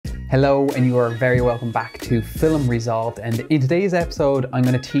Hello, and you are very welcome back to Film Resolved, and in today's episode I'm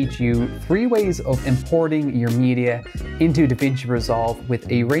going to teach you 3 ways of importing your media into DaVinci Resolve with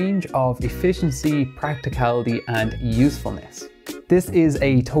a range of efficiency, practicality and usefulness. This is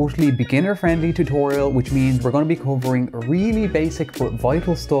a totally beginner-friendly tutorial, which means we're going to be covering really basic but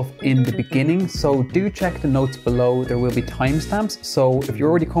vital stuff in the beginning, so do check the notes below. There will be timestamps, so if you're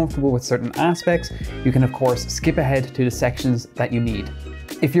already comfortable with certain aspects, you can of course skip ahead to the sections that you need.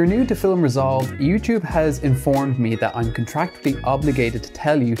 If you're new to Film Resolve, YouTube has informed me that I'm contractually obligated to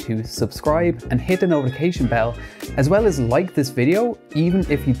tell you to subscribe and hit the notification bell, as well as like this video, even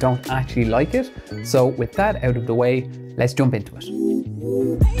if you don't actually like it. So with that out of the way, let's jump into it.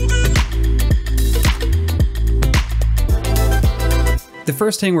 The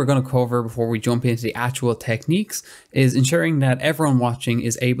first thing we're going to cover before we jump into the actual techniques is ensuring that everyone watching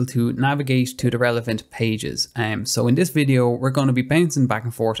is able to navigate to the relevant pages. So in this video, we're going to be bouncing back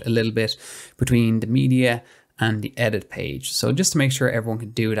and forth a little bit between the media and the edit page. So just to make sure everyone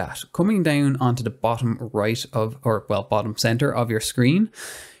can do that, coming down onto the bottom right of, or well, bottom center of your screen,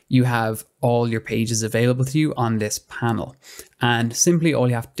 you have all your pages available to you on this panel. And simply all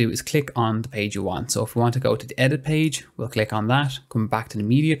you have to do is click on the page you want. So if we want to go to the edit page, we'll click on that. Come back to the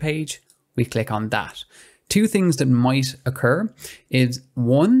media page, we click on that. 2 things that might occur is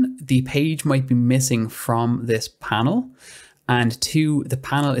 1, the page might be missing from this panel, and 2, the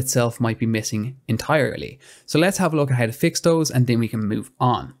panel itself might be missing entirely. So let's have a look at how to fix those and then we can move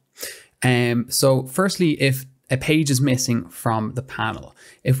on. So firstly, if a page is missing from the panel,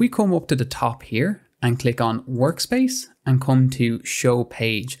 if we come up to the top here and click on workspace and come to show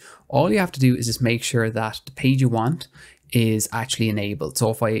page, all you have to do is just make sure that the page you want is actually enabled. So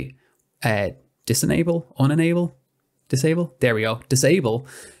if I disable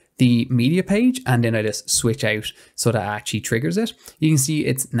the media page and then I just switch out so that actually triggers it, you can see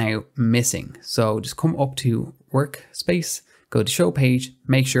it's now missing. So just come up to workspace, go to show page,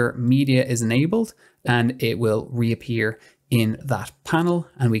 make sure media is enabled, and it will reappear in that panel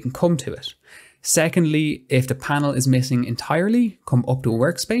and we can come to it. Secondly, if the panel is missing entirely, come up to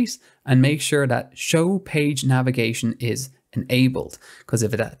workspace and make sure that show page navigation is enabled, because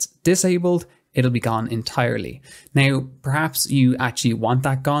if that's disabled, it'll be gone entirely. Now, perhaps you actually want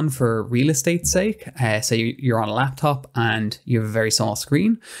that gone for real estate's sake. Say you're on a laptop and you have a very small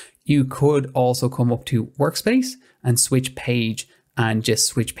screen. You could also come up to workspace and switch page and just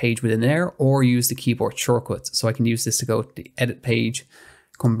switch page within there, or use the keyboard shortcuts. So I can use this to go to the edit page,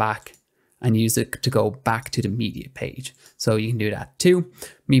 come back and use it to go back to the media page. So you can do that too.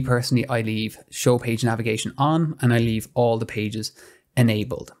 Me personally, I leave show page navigation on and I leave all the pages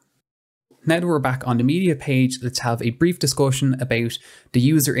enabled. Now that we're back on the media page, let's have a brief discussion about the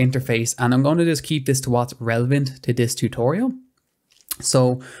user interface, and I'm going to just keep this to what's relevant to this tutorial.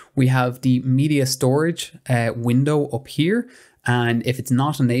 So we have the media storage window up here, and if it's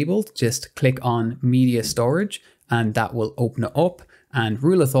not enabled, just click on media storage and that will open it up. And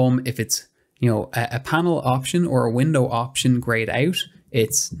rule of thumb, if it's a panel option or a window option grayed out,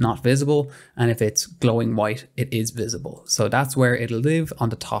 it's not visible, and if it's glowing white, it is visible. So that's where it'll live, on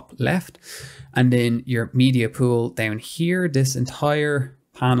the top left. And then your media pool down here, this entire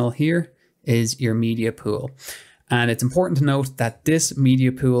panel here is your media pool. And it's important to note that this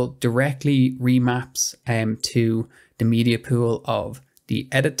media pool directly remaps to the media pool of the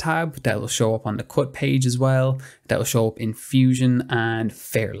edit tab that will show up on the cut page as well, that will show up in Fusion and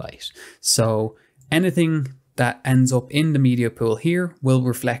Fairlight. So anything that ends up in the media pool here will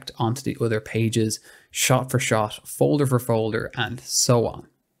reflect onto the other pages, shot for shot, folder for folder, and so on.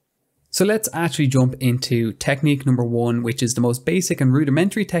 So let's actually jump into technique number 1, which is the most basic and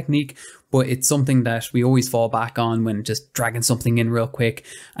rudimentary technique, but it's something that we always fall back on when just dragging something in real quick.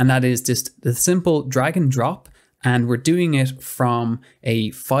 And that is just the simple drag and drop. And we're doing it from a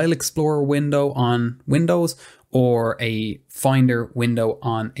file explorer window on Windows or a Finder window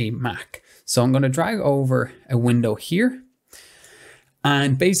on a Mac. So I'm going to drag over a window here.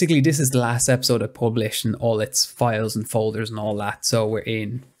 And basically this is the last episode I published and all its files and folders and all that. So we're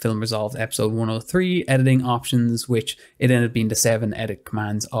in Film Resolve episode 103, editing options, which it ended up being the 7 edit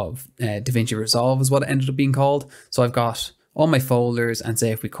commands of DaVinci Resolve is what it ended up being called. So I've got all my folders, and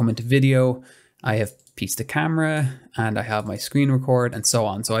say if we come into video, I have piece to camera and I have my screen record and so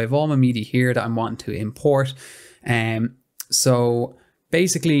on. So I have all my media here that I'm wanting to import. So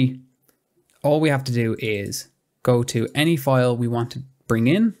basically all we have to do is go to any file we want to bring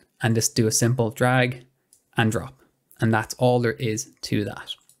in and just do a simple drag and drop. And that's all there is to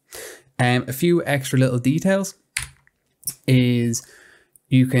that. A few extra little details is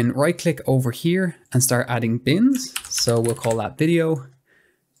you can right click over here and start adding bins. So we'll call that video.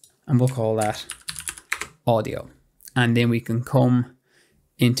 and we'll call that audio. And then we can come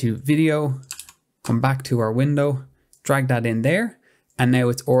into video, come back to our window, drag that in there, and now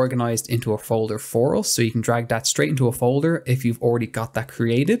it's organized into a folder for us. So you can drag that straight into a folder if you've already got that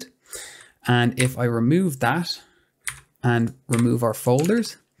created. And if I remove that and remove our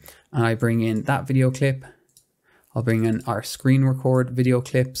folders, and I bring in that video clip, I'll bring in our screen record video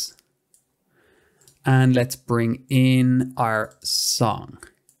clips, and let's bring in our song.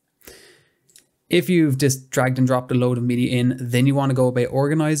 If you've just dragged and dropped a load of media in, then you want to go about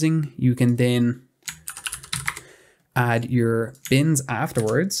organizing, you can then add your bins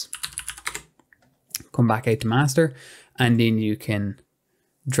afterwards, come back out to master, and then you can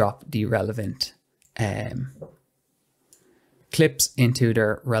drop the relevant clips into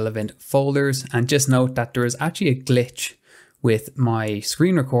their relevant folders. And just note that there is actually a glitch with my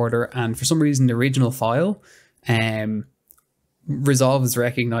screen recorder, and for some reason the original file, Resolve is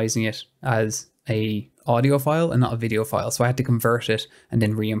recognizing it as a audio file and not a video file, so I had to convert it and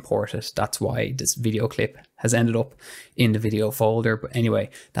then re-import it. That's why this video clip has ended up in the video folder, but anyway,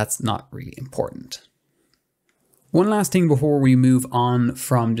 that's not really important. One last thing before we move on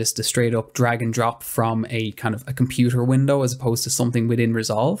from just a straight up drag and drop from a kind of a computer window as opposed to something within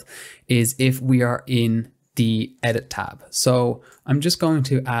Resolve is if we are in the edit tab. So I'm just going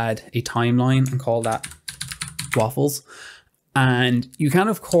to add a timeline and call that waffles. And you can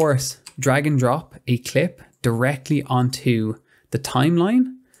of course drag and drop a clip directly onto the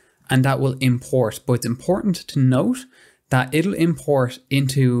timeline and that will import, but it's important to note that it'll import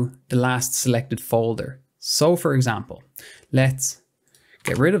into the last selected folder. So for example, let's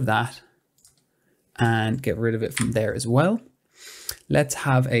get rid of that and get rid of it from there as well. Let's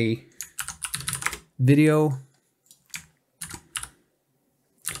have a video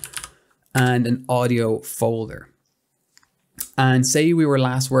and an audio folder. And say we were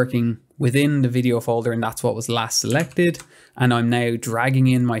last working within the video folder and that's what was last selected, and I'm now dragging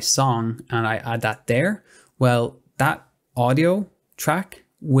in my song and I add that there. Well, that audio track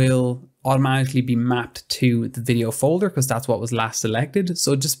will automatically be mapped to the video folder because that's what was last selected.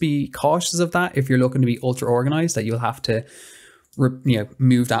 So just be cautious of that if you're looking to be ultra organized, that you'll have to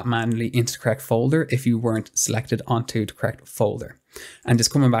move that manually into the correct folder if you weren't selected onto the correct folder. And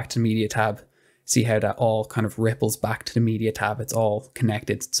just coming back to the media tab, see how that all kind of ripples back to the media tab. It's all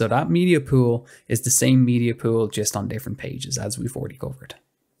connected. So that media pool is the same media pool, just on different pages, as we've already covered.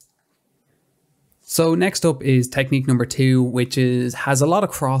 So next up is technique number 2, which has a lot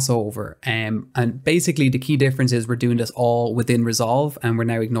of crossover. And basically the key difference is we're doing this all within Resolve and we're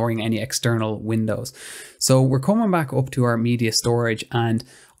now ignoring any external windows. So we're coming back up to our media storage, and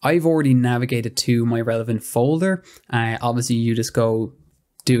I've already navigated to my relevant folder. Obviously you just go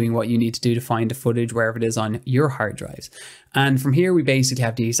doing what you need to do to find the footage wherever it is on your hard drives. And from here, we basically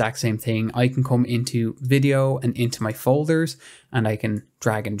have the exact same thing. I can come into video and into my folders and I can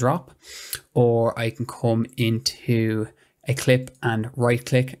drag and drop, or I can come into a clip and right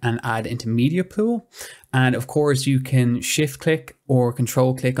click and add into media pool. And of course you can shift click or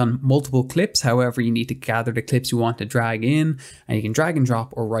control click on multiple clips. However, you need to gather the clips you want to drag in, and you can drag and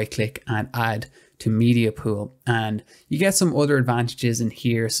drop or right click and add to media pool. And you get some other advantages in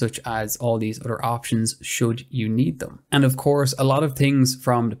here, such as all these other options should you need them. And of course, a lot of things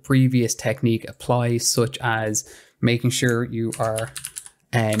from the previous technique apply, such as making sure you are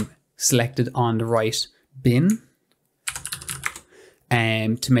selected on the right bin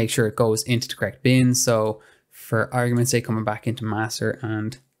to make sure it goes into the correct bin. So for argument's sake, coming back into master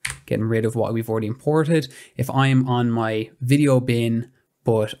and getting rid of what we've already imported. If I'm on my video bin,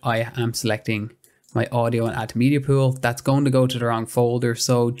 but I am selecting my audio and add to media pool, that's going to go to the wrong folder.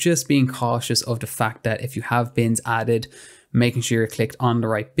 So just being cautious of the fact that if you have bins added, making sure you're clicked on the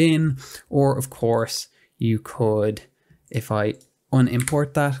right bin. Or of course you could, if I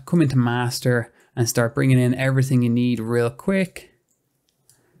unimport that, come into master and start bringing in everything you need real quick.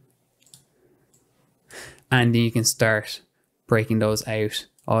 And then you can start breaking those out,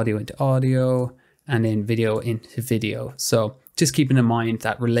 audio into audio and then video into video. So just keeping in mind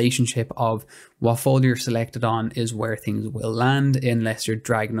that relationship of what folder you're selected on is where things will land unless you're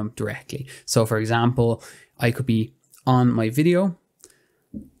dragging them directly. So for example, I could be on my video,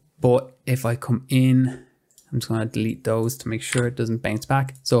 but if I come in, I'm just going to delete those to make sure it doesn't bounce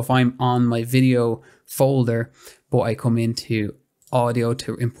back. So if I'm on my video folder, but I come into audio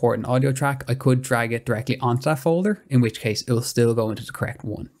to import an audio track, I could drag it directly onto that folder, in which case it will still go into the correct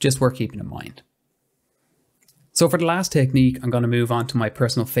one. Just worth keeping in mind. So for the last technique, I'm going to move on to my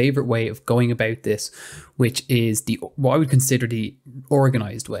personal favorite way of going about this, which is what I would consider the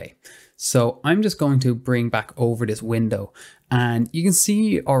organized way. So I'm just going to bring back over this window, and you can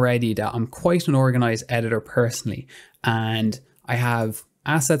see already that I'm quite an organized editor personally, and I have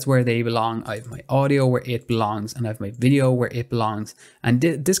assets where they belong. I have my audio where it belongs, and I have my video where it belongs. And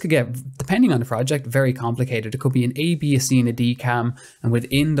this could get, depending on the project, very complicated. It could be an A, B, a C, and a D cam, and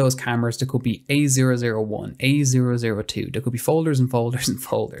within those cameras there could be A001, A002. There could be folders and folders and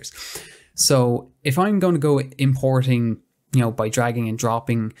folders. So if I'm going to go importing, by dragging and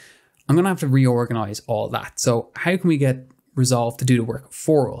dropping, I'm going to have to reorganize all that. So how can we get Resolve to do the work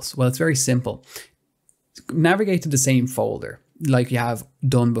for us? Well, it's very simple. Navigate to the same folder like you have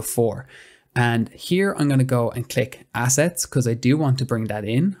done before. And here I'm going to go and click Assets because I do want to bring that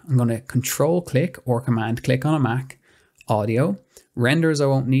in. I'm going to Control click or Command click on a Mac, Audio. Renders I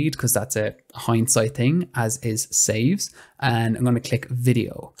won't need because that's a hindsight thing, as is saves. And I'm going to click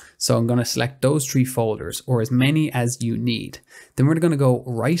Video. So I'm going to select those 3 folders, or as many as you need. Then we're going to go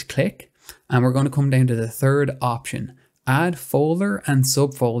right click, and we're going to come down to the 3rd option, Add folder and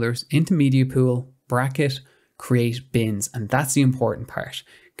subfolders into Media Pool, bracket, Create bins. And that's the important part,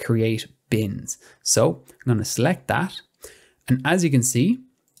 create bins. So I'm going to select that. And as you can see,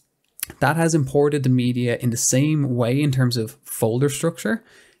 that has imported the media in the same way in terms of folder structure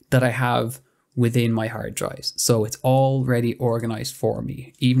that I have within my hard drives. So it's already organized for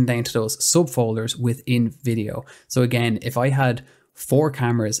me, even down to those subfolders within video. So again, if I had 4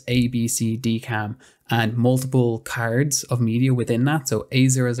 cameras, A, B, C, D cam, and multiple cards of media within that, so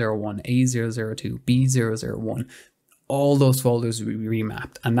A001, A002, B001, all those folders will be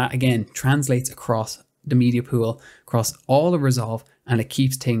remapped. And that again translates across the media pool, across all of Resolve, and it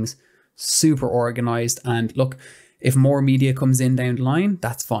keeps things super organized. And look, if more media comes in down the line,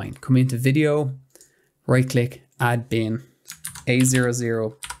 that's fine. Come into video, right click, add bin,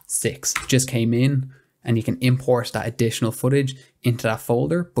 A006 just came in, and you can import that additional footage into that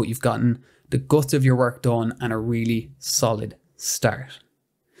folder, but you've gotten the guts of your work done and a really solid start.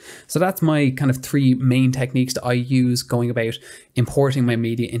 So that's my kind of 3 main techniques that I use going about importing my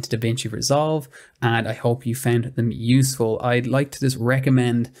media into DaVinci Resolve, and I hope you found them useful. I'd like to just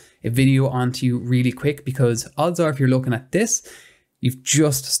recommend a video onto you really quick, because odds are if you're looking at this, you've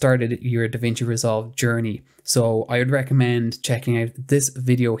just started your DaVinci Resolve journey. So I would recommend checking out this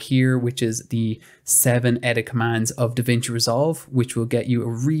video here, which is the 7 edit commands of DaVinci Resolve, which will get you a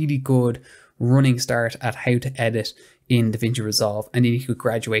really good running start at how to edit in DaVinci Resolve. And then you could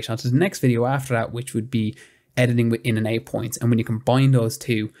graduate onto the next video after that, which would be editing with in and out points. And when you combine those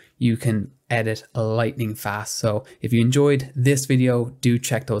 2, you can edit lightning fast. So if you enjoyed this video, do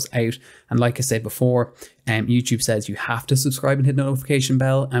check those out. And like I said before, YouTube says you have to subscribe and hit the notification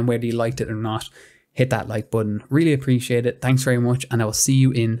bell. And whether you liked it or not, hit that like button. Really appreciate it. Thanks very much. And I will see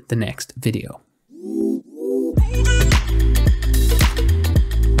you in the next video.